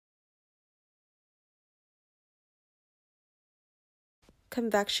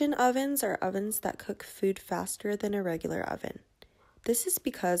Convection ovens are ovens that cook food faster than a regular oven. This is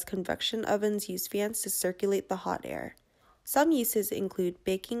because convection ovens use fans to circulate the hot air. Some uses include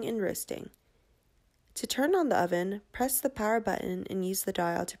baking and roasting. To turn on the oven, press the power button and use the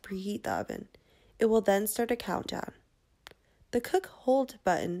dial to preheat the oven. It will then start a countdown. The cook hold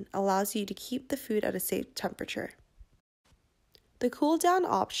button allows you to keep the food at a safe temperature. The cool down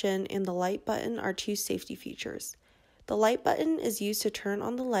option and the light button are two safety features. The light button is used to turn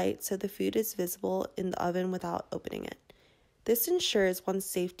on the light so the food is visible in the oven without opening it. This ensures one's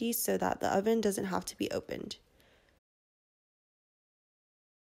safety so that the oven doesn't have to be opened.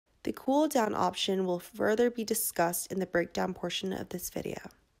 The cool down option will further be discussed in the breakdown portion of this video.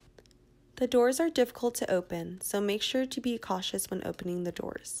 The doors are difficult to open, so make sure to be cautious when opening the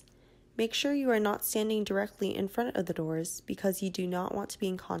doors. Make sure you are not standing directly in front of the doors because you do not want to be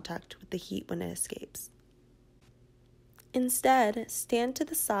in contact with the heat when it escapes. Instead, stand to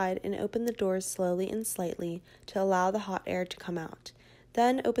the side and open the doors slowly and slightly to allow the hot air to come out.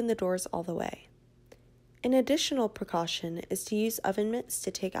 Then open the doors all the way. An additional precaution is to use oven mitts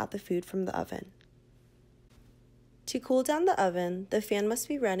to take out the food from the oven. To cool down the oven, the fan must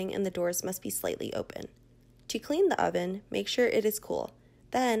be running and the doors must be slightly open. To clean the oven, make sure it is cool.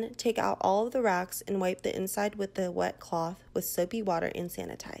 Then, take out all of the racks and wipe the inside with the wet cloth with soapy water and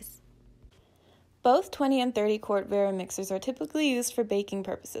sanitize. Both 20 and 30 quart varimixers are typically used for baking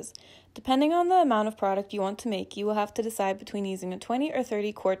purposes. Depending on the amount of product you want to make, you will have to decide between using a 20 or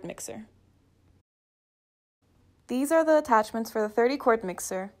 30 quart mixer. These are the attachments for the 30 quart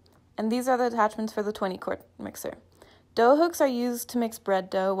mixer, and these are the attachments for the 20 quart mixer. Dough hooks are used to mix bread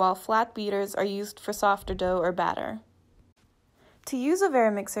dough, while flat beaters are used for softer dough or batter. To use a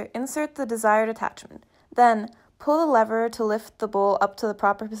varimixer, insert the desired attachment. Then, pull the lever to lift the bowl up to the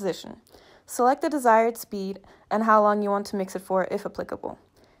proper position. Select the desired speed and how long you want to mix it for, if applicable.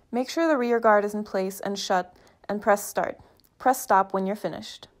 Make sure the rear guard is in place and shut, and press start. Press stop when you're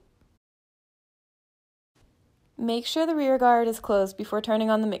finished. Make sure the rear guard is closed before turning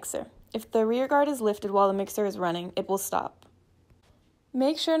on the mixer. If the rear guard is lifted while the mixer is running, it will stop.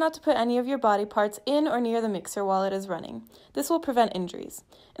 Make sure not to put any of your body parts in or near the mixer while it is running. This will prevent injuries.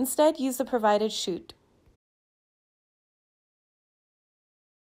 Instead, use the provided chute.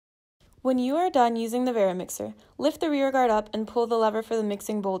 When you are done using the varimixer, lift the rear guard up and pull the lever for the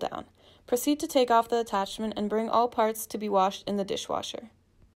mixing bowl down. Proceed to take off the attachment and bring all parts to be washed in the dishwasher.